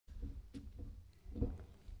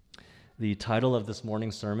The title of this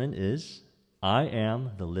morning's sermon is, I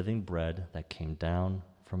Am the Living Bread That Came Down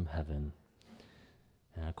from Heaven.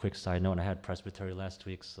 And a quick side note, I had presbytery last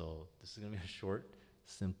week, so this is going to be a short,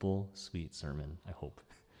 simple, sweet sermon, I hope.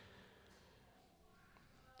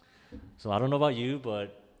 So I don't know about you,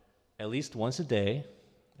 but at least once a day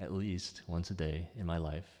in my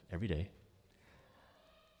life, every day,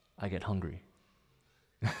 I get hungry.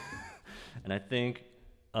 And I think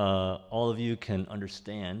all of you can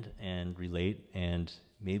understand and relate, and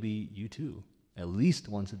maybe you too, at least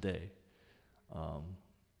once a day.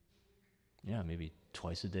 Maybe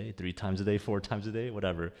twice a day, 3 times a day, 4 times a day,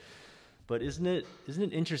 whatever. But isn't it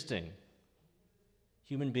interesting?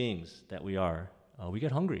 Human beings that we are, we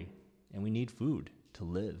get hungry, and we need food to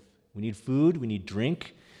live. We need food, we need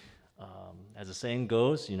drink. As the saying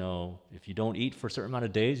goes, if you don't eat for a certain amount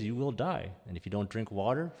of days, you will die. And if you don't drink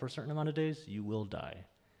water for a certain amount of days, you will die.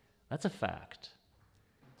 That's a fact.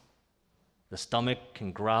 The stomach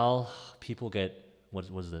can growl. People get, what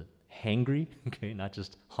was it, hangry? Okay, not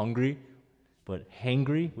just hungry, but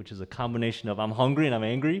hangry, which is a combination of I'm hungry and I'm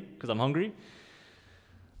angry because I'm hungry.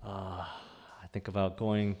 I think about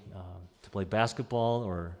going to play basketball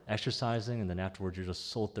or exercising, and then afterwards you're just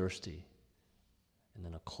so thirsty. And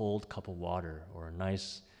then a cold cup of water or a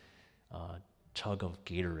nice chug of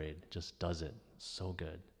Gatorade just does it so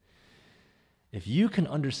good. If you can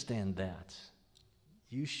understand that,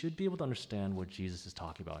 you should be able to understand what Jesus is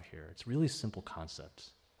talking about here. It's really simple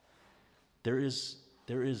concept. There is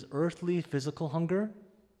earthly, physical hunger,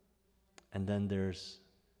 and then there's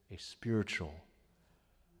a spiritual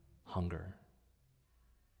hunger,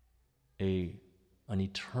 an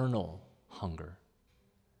eternal hunger,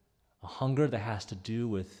 a hunger that has to do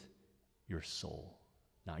with your soul,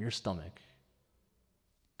 not your stomach,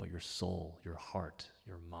 but your soul, your heart,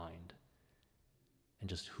 your mind, and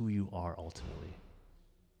just who you are ultimately.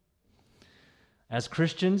 As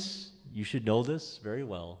Christians, you should know this very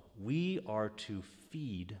well. We are to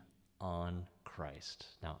feed on Christ.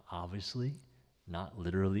 Now, obviously, not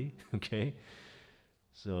literally, okay?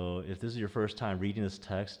 So if this is your first time reading this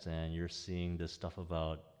text and you're seeing this stuff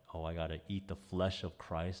about, I got to eat the flesh of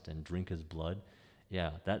Christ and drink his blood, yeah,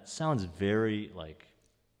 that sounds very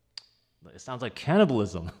it sounds like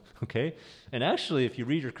cannibalism, okay? And actually, if you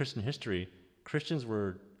read your Christian history, Christians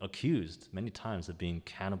were accused many times of being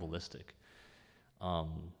cannibalistic.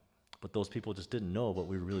 But those people just didn't know what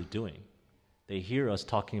we were really doing. They hear us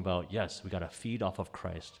talking about, yes, we got to feed off of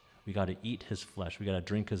Christ. We got to eat his flesh. We got to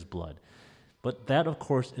drink his blood. But that, of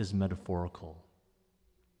course, is metaphorical.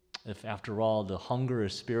 If, after all, the hunger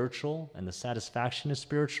is spiritual and the satisfaction is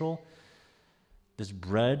spiritual, this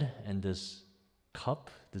bread and this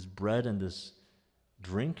cup, this bread and this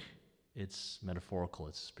drink, it's metaphorical,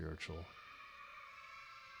 it's spiritual.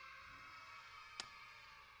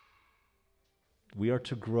 We are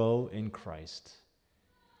to grow in Christ.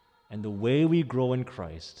 And the way we grow in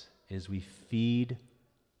Christ is we feed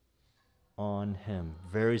on him.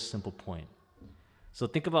 Very simple point. So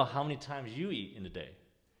think about how many times you eat in a day.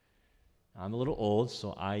 I'm a little old,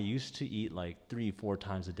 so I used to eat like 3-4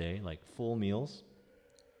 times a day, like full meals.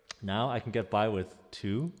 Now I can get by with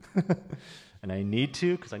 2, and I need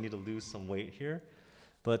to because I need to lose some weight here.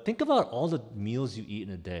 But think about all the meals you eat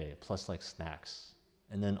in a day, plus like snacks,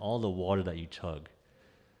 and then all the water that you chug.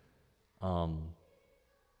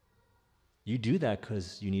 You do that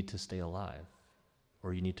because you need to stay alive,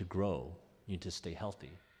 or you need to grow, you need to stay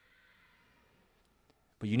healthy.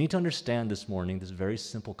 But you need to understand this morning this very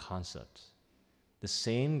simple concept. The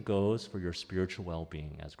same goes for your spiritual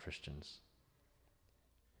well-being as Christians.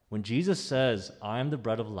 When Jesus says, I am the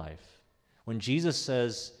bread of life, when Jesus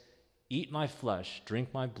says, eat my flesh,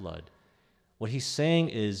 drink my blood, what he's saying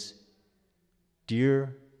is,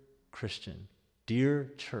 dear Christian,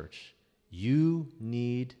 dear church, you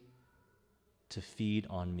need to feed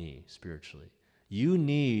on me spiritually. You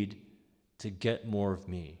need to get more of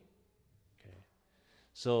me.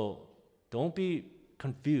 So don't be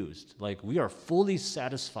confused. Like, we are fully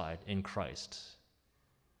satisfied in Christ.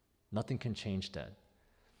 Nothing can change that.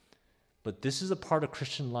 But this is a part of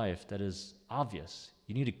Christian life that is obvious.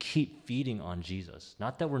 You need to keep feeding on Jesus.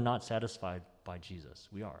 Not that we're not satisfied by Jesus.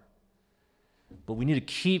 We are. But we need to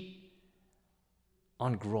keep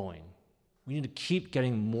on growing. We need to keep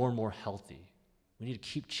getting more and more healthy. We need to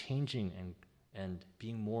keep changing and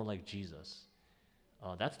being more like Jesus.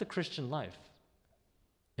 That's the Christian life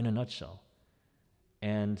in a nutshell.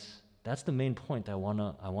 And that's the main point that I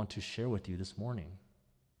want to share with you this morning.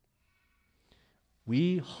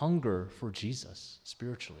 We hunger for Jesus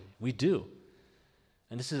spiritually. We do.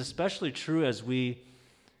 And this is especially true as we,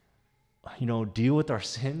 deal with our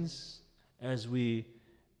sins, as we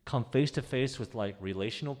come face to face with like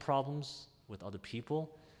relational problems with other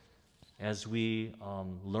people, as we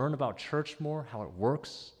learn about church more, how it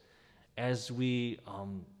works, as we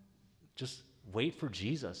just wait for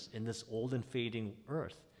Jesus in this old and fading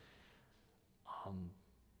earth,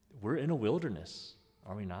 we're in a wilderness,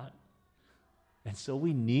 are we not? And so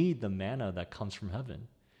we need the manna that comes from heaven.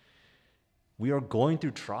 We are going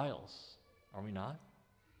through trials, are we not?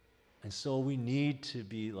 And so we need to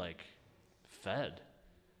be like fed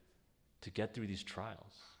to get through these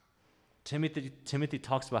trials. Timothy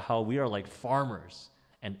talks about how we are like farmers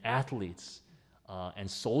and athletes and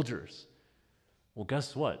soldiers. Well,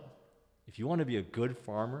 guess what? If you want to be a good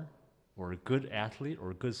farmer or a good athlete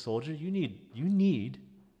or a good soldier, you need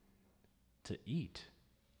to eat.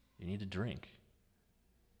 You need to drink.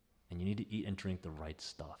 And you need to eat and drink the right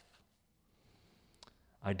stuff.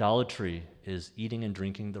 Idolatry is eating and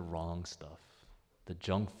drinking the wrong stuff, the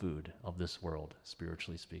junk food of this world,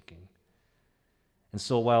 spiritually speaking. And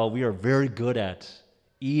so while we are very good at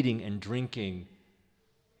eating and drinking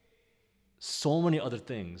so many other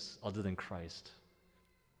things other than Christ,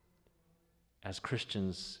 as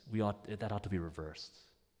Christians, that ought to be reversed.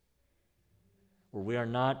 Where we are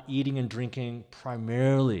not eating and drinking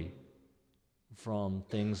primarily from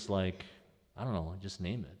things like, I don't know, just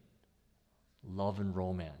name it. Love and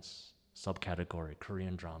romance, subcategory,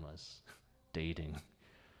 Korean dramas, dating.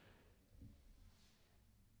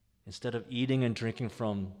 Instead of eating and drinking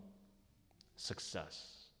from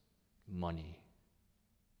success, money,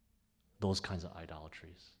 those kinds of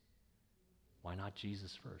idolatries, why not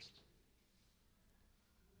Jesus first?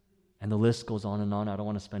 And the list goes on and on. I don't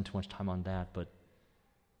want to spend too much time on that, but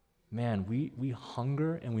man, we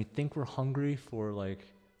hunger and we think we're hungry for like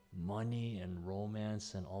money and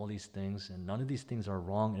romance and all these things, and none of these things are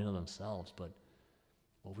wrong in and of themselves, but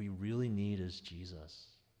what we really need is Jesus.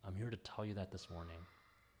 I'm here to tell you that this morning.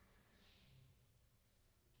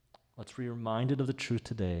 Let's be reminded of the truth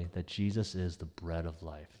today that Jesus is the bread of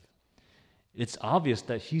life. It's obvious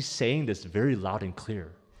that he's saying this very loud and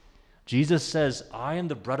clear. Jesus says, I am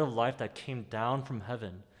the bread of life that came down from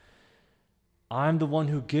heaven. I'm the one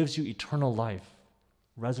who gives you eternal life,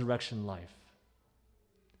 resurrection life.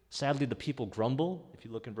 Sadly, the people grumble. If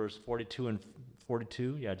you look in verse 42 and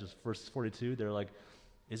 42, just verse 42, they're like,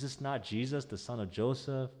 is this not Jesus, the son of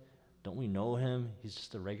Joseph? Don't we know him? He's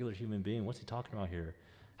just a regular human being. What's he talking about here?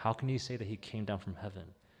 How can he say that he came down from heaven?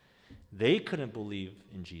 They couldn't believe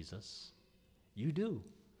in Jesus. You do.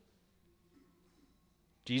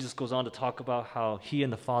 Jesus goes on to talk about how he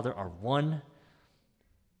and the Father are one.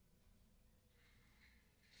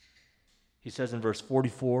 He says in verse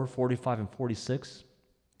 44, 45, and 46,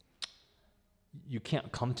 you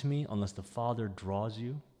can't come to me unless the Father draws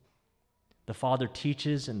you. The Father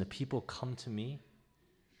teaches and the people come to me.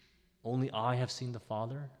 Only I have seen the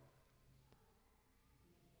Father.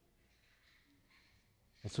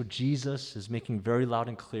 And so Jesus is making very loud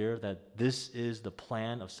and clear that this is the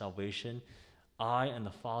plan of salvation. I and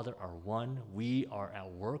the Father are one. We are at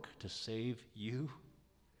work to save you.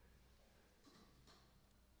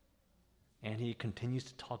 And he continues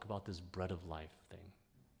to talk about this bread of life thing.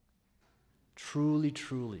 Truly,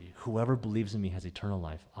 truly, whoever believes in me has eternal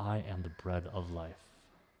life. I am the bread of life.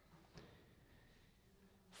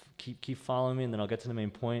 Keep following me, and then I'll get to the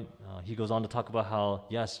main point. He goes on to talk about how,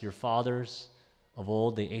 yes, your fathers of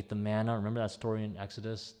old, they ate the manna. Remember that story in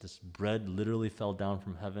Exodus? This bread literally fell down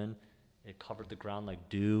from heaven. It covered the ground like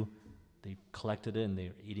dew. They collected it, and they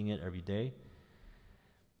were eating it every day.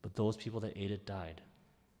 But those people that ate it died,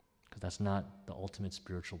 because that's not the ultimate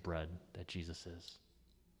spiritual bread that Jesus is.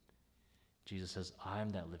 Jesus says, I am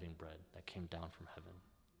that living bread that came down from heaven.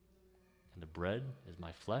 And the bread is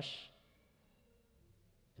my flesh.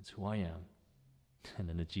 It's who I am. And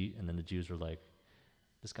then the Jews were like,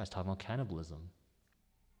 this guy's talking about cannibalism.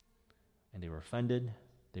 And they were offended.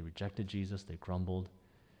 They rejected Jesus. They grumbled.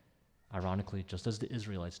 Ironically, just as the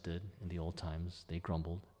Israelites did in the old times, they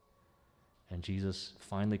grumbled. And Jesus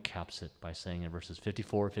finally caps it by saying in verses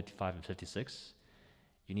 54, 55, and 56,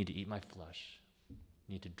 you need to eat my flesh.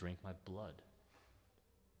 You need to drink my blood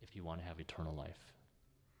if you want to have eternal life.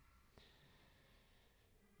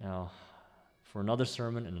 Now, for another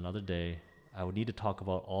sermon and another day, I would need to talk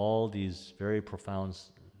about all these very profound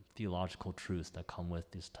theological truths that come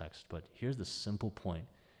with this text. But here's the simple point.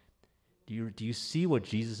 Do you see what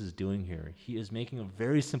Jesus is doing here? He is making a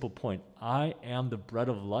very simple point. I am the bread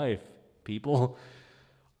of life, people.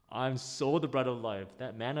 I'm so the bread of life.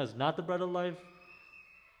 That manna is not the bread of life.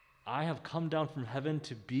 I have come down from heaven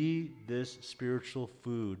to be this spiritual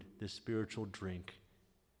food, this spiritual drink.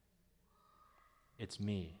 It's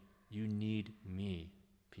me. You need me,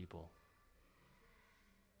 people.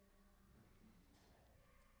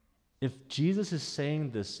 if Jesus is saying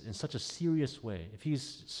this in such a serious way, if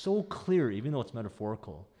he's so clear, even though it's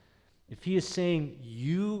metaphorical, if he is saying,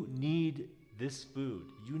 you need this food,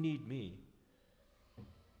 you need me,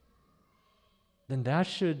 then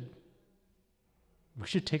we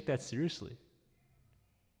should take that seriously.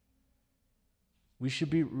 We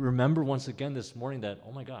should remember once again this morning that,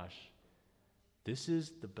 oh my gosh, this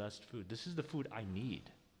is the best food. This is the food I need.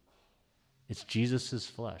 It's Jesus'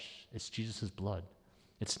 flesh. It's Jesus' blood.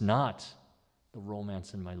 It's not the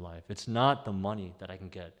romance in my life. It's not the money that I can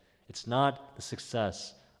get. It's not the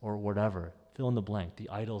success or whatever. Fill in the blank. The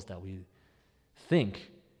idols that we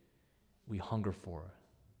think we hunger for.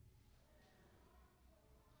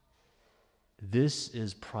 This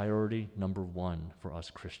is priority number one for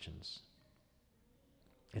us Christians.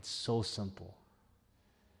 It's so simple.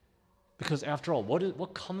 Because after all,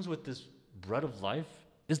 what comes with this bread of life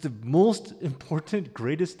is the most important,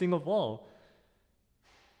 greatest thing of all.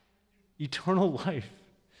 Eternal life,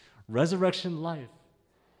 resurrection life,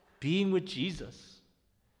 being with Jesus.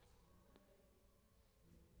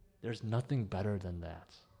 There's nothing better than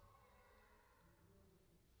that.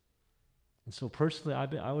 And so personally,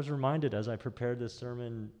 I was reminded as I prepared this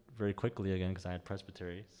sermon very quickly again, because I had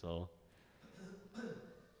presbytery, so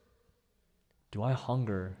do I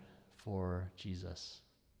hunger for Jesus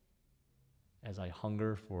as I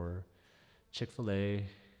hunger for Chick-fil-A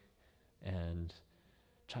and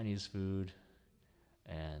Chinese food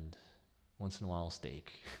and once in a while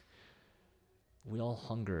steak? We all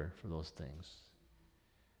hunger for those things.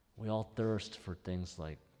 We all thirst for things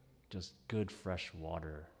like just good fresh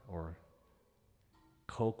water or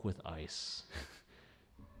Coke with ice.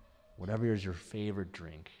 Whatever is your favorite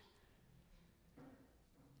drink.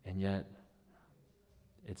 And yet,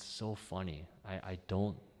 it's so funny. I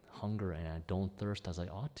don't hunger and I don't thirst as I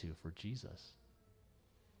ought to for Jesus.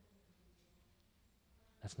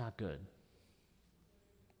 That's not good.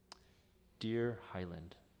 Dear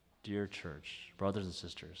Highland, dear church, brothers and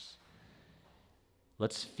sisters,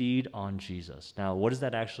 let's feed on Jesus. Now, what does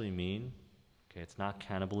that actually mean? Okay, it's not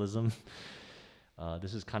cannibalism.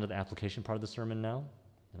 This is kind of the application part of the sermon now,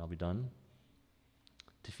 and I'll be done.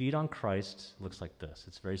 To feed on Christ looks like this.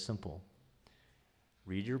 It's very simple.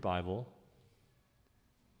 Read your Bible,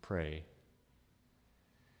 pray,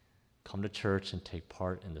 come to church and take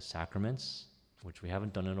part in the sacraments, which we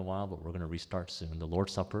haven't done in a while, but we're going to restart soon. The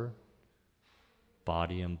Lord's Supper,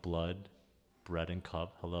 body and blood, bread and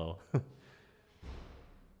cup, hello.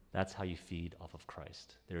 That's how you feed off of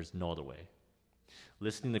Christ. There's no other way.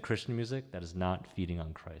 Listening to Christian music, that is not feeding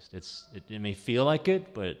on Christ. It may feel like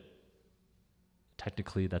it, but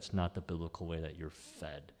technically that's not the biblical way that you're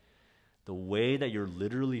fed. The way that you're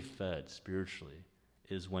literally fed spiritually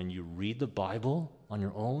is when you read the Bible on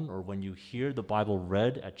your own, or when you hear the Bible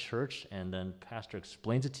read at church and then pastor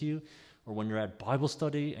explains it to you, or when you're at Bible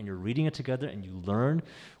study and you're reading it together and you learn,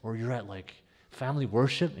 or you're at like family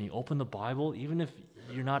worship and you open the Bible, even if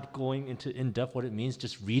you're not going into in-depth what it means,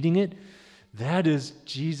 just reading it, that is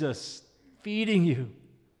Jesus feeding you.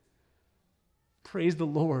 Praise the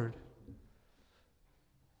Lord.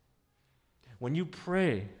 When you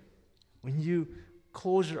pray, when you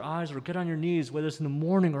close your eyes or get on your knees, whether it's in the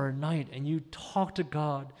morning or at night, and you talk to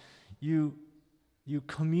God, you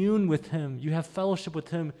commune with Him, you have fellowship with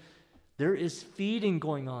Him, there is feeding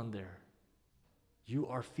going on there. You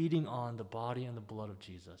are feeding on the body and the blood of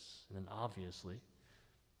Jesus. And then obviously,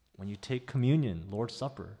 when you take communion, Lord's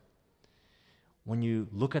Supper, when you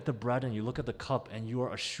look at the bread and you look at the cup and you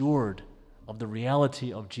are assured of the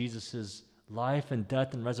reality of Jesus' life and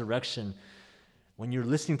death and resurrection, when you're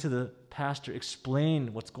listening to the pastor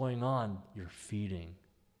explain what's going on, you're feeding.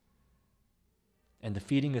 And the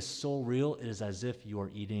feeding is so real, it is as if you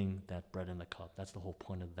are eating that bread in the cup. That's the whole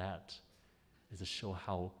point of that, is to show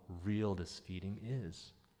how real this feeding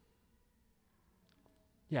is.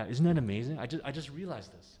 Yeah, isn't that amazing? I just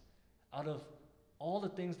realized this. Out of all the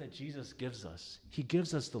things that Jesus gives us, He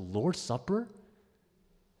gives us the Lord's Supper.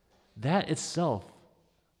 That itself,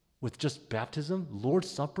 with just baptism, Lord's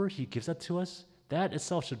Supper, He gives that to us. That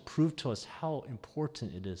itself should prove to us how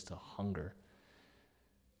important it is to hunger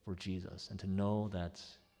for Jesus and to know that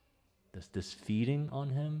this feeding on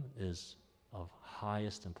Him is of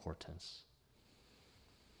highest importance.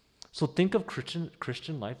 So think of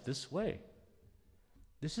Christian life this way.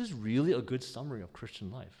 This is really a good summary of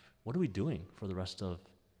Christian life. What are we doing for the rest of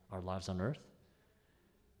our lives on earth?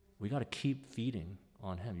 We got to keep feeding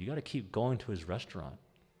on Him. You got to keep going to His restaurant.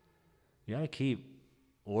 You got to keep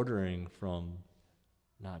ordering from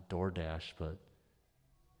not DoorDash, but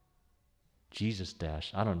Jesus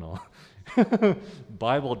Dash. I don't know.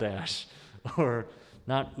 Bible Dash. Or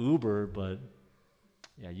not Uber, but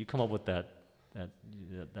Yeah, you come up with that,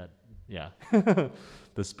 yeah,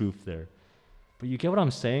 the spoof there. But you get what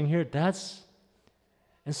I'm saying here?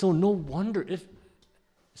 And so no wonder if,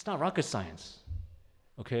 it's not rocket science,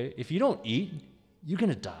 okay? If you don't eat, you're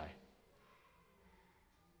gonna die.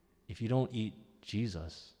 If you don't eat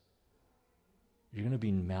Jesus, you're gonna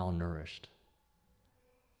be malnourished.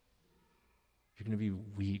 You're gonna be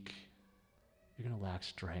weak. You're gonna lack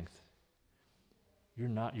strength. You're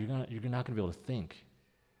not gonna be able to think.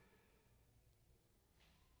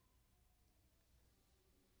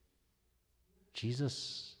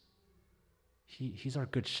 Jesus, he's our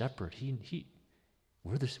good shepherd.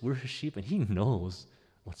 We're his sheep, and he knows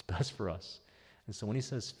what's best for us. And so when he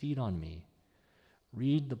says, feed on me,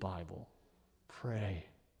 read the Bible, pray,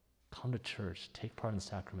 come to church, take part in the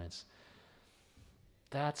sacraments,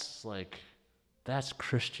 that's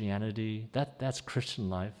Christianity. That's Christian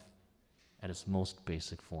life at its most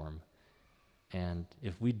basic form. And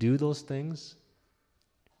if we do those things,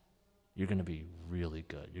 you're going to be really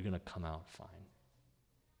good. You're going to come out fine.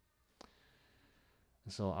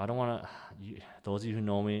 And so I don't want to, those of you who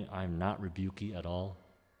know me, I'm not rebuky at all.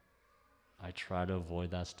 I try to avoid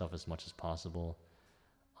that stuff as much as possible.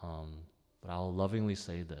 But I'll lovingly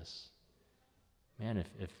say this. Man,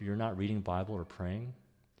 if you're not reading Bible or praying,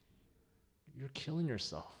 you're killing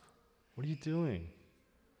yourself. What are you doing?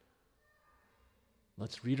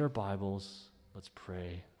 Let's read our Bibles. Let's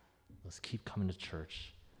pray. Let's keep coming to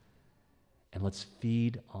church. And let's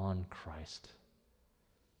feed on Christ.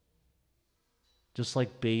 Just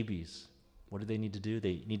like babies, what do they need to do?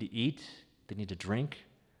 They need to eat. They need to drink.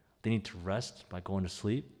 They need to rest by going to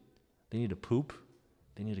sleep. They need to poop.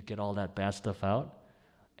 They need to get all that bad stuff out.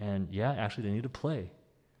 And yeah, actually, they need to play.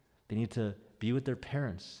 They need to be with their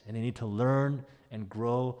parents. And they need to learn and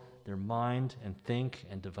grow their mind and think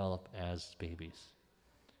and develop as babies.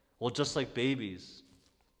 Well, just like babies,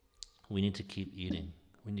 we need to keep eating.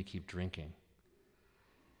 We need to keep drinking.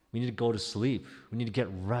 We need to go to sleep. We need to get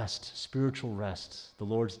rest, spiritual rest, the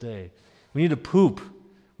Lord's day. We need to poop.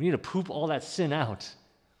 We need to poop all that sin out.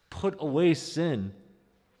 Put away sin.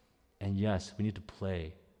 And yes, we need to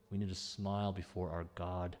play. We need to smile before our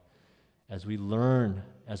God as we learn,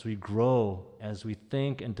 as we grow, as we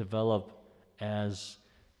think and develop as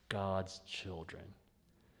God's children.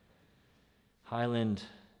 Highland,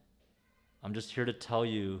 I'm just here to tell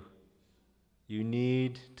you, you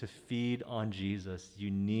need to feed on Jesus. You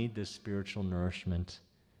need this spiritual nourishment.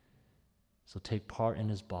 So take part in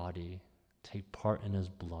his body. Take part in his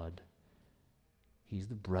blood. He's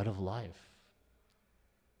the bread of life.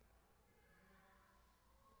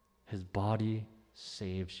 His body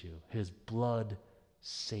saves you. His blood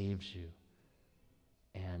saves you.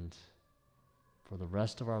 And for the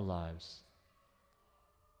rest of our lives,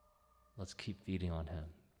 let's keep feeding on him.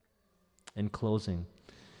 In closing,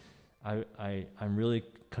 I'm really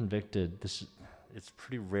convicted. It's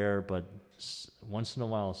pretty rare, but once in a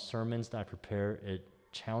while, sermons that I prepare, it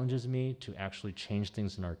challenges me to actually change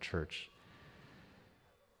things in our church.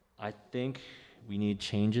 I think we need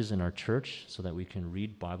changes in our church so that we can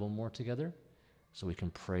read Bible more together, so we can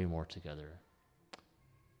pray more together.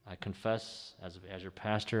 I confess, as your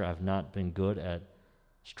pastor, I've not been good at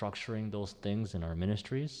structuring those things in our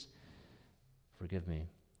ministries. Forgive me.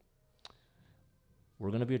 We're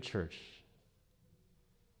going to be a church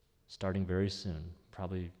starting very soon,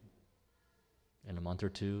 probably in a month or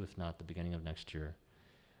two, if not the beginning of next year.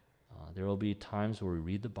 There will be times where we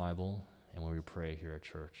read the Bible and where we pray here at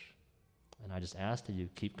church. And I just ask that you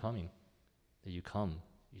keep coming, that you come,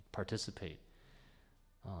 you participate.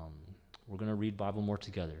 We're going to read Bible more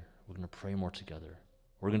together. We're going to pray more together.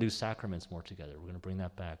 We're going to do sacraments more together. We're going to bring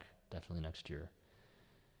that back definitely next year.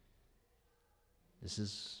 This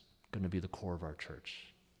is going to be the core of our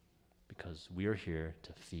church because we are here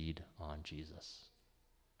to feed on Jesus.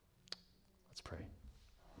 Let's pray.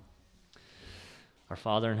 Our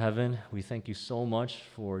Father in heaven, we thank you so much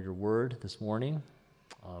for your word this morning.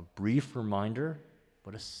 A brief reminder,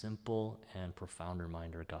 but a simple and profound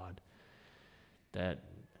reminder, God, that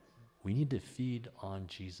we need to feed on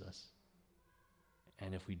Jesus.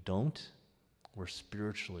 And if we don't, we're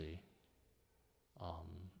spiritually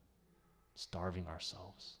starving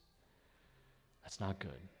ourselves. That's not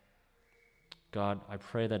good. God, I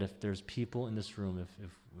pray that if there's people in this room,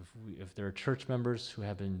 if there are church members who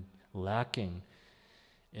have been lacking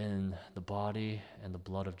in the body and the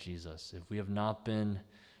blood of Jesus, if we have not been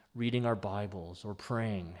reading our Bibles or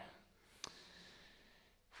praying,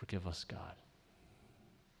 forgive us, God.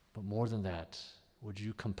 But more than that, would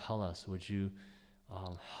you compel us? Would you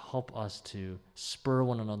help us to spur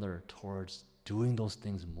one another towards doing those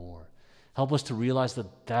things more? Help us to realize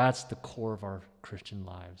that that's the core of our Christian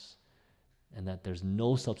lives and that there's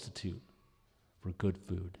no substitute for good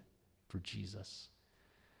food, for Jesus.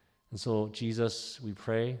 And so, Jesus, we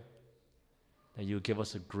pray that you would give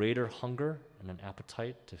us a greater hunger and an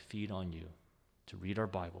appetite to feed on you, to read our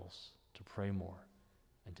Bibles, to pray more,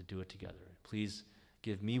 and to do it together. Please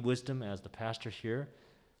give me wisdom as the pastor here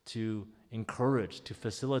to encourage, to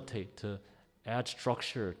facilitate, to add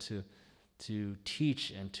structure, to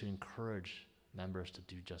teach and to encourage members to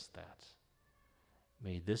do just that.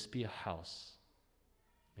 May this be a house.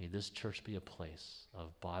 May this church be a place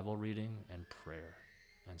of Bible reading and prayer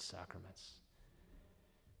and sacraments.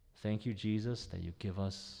 Thank you, Jesus, that you give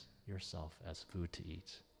us yourself as food to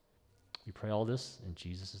eat. We pray all this in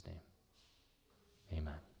Jesus' name.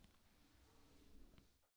 Amen.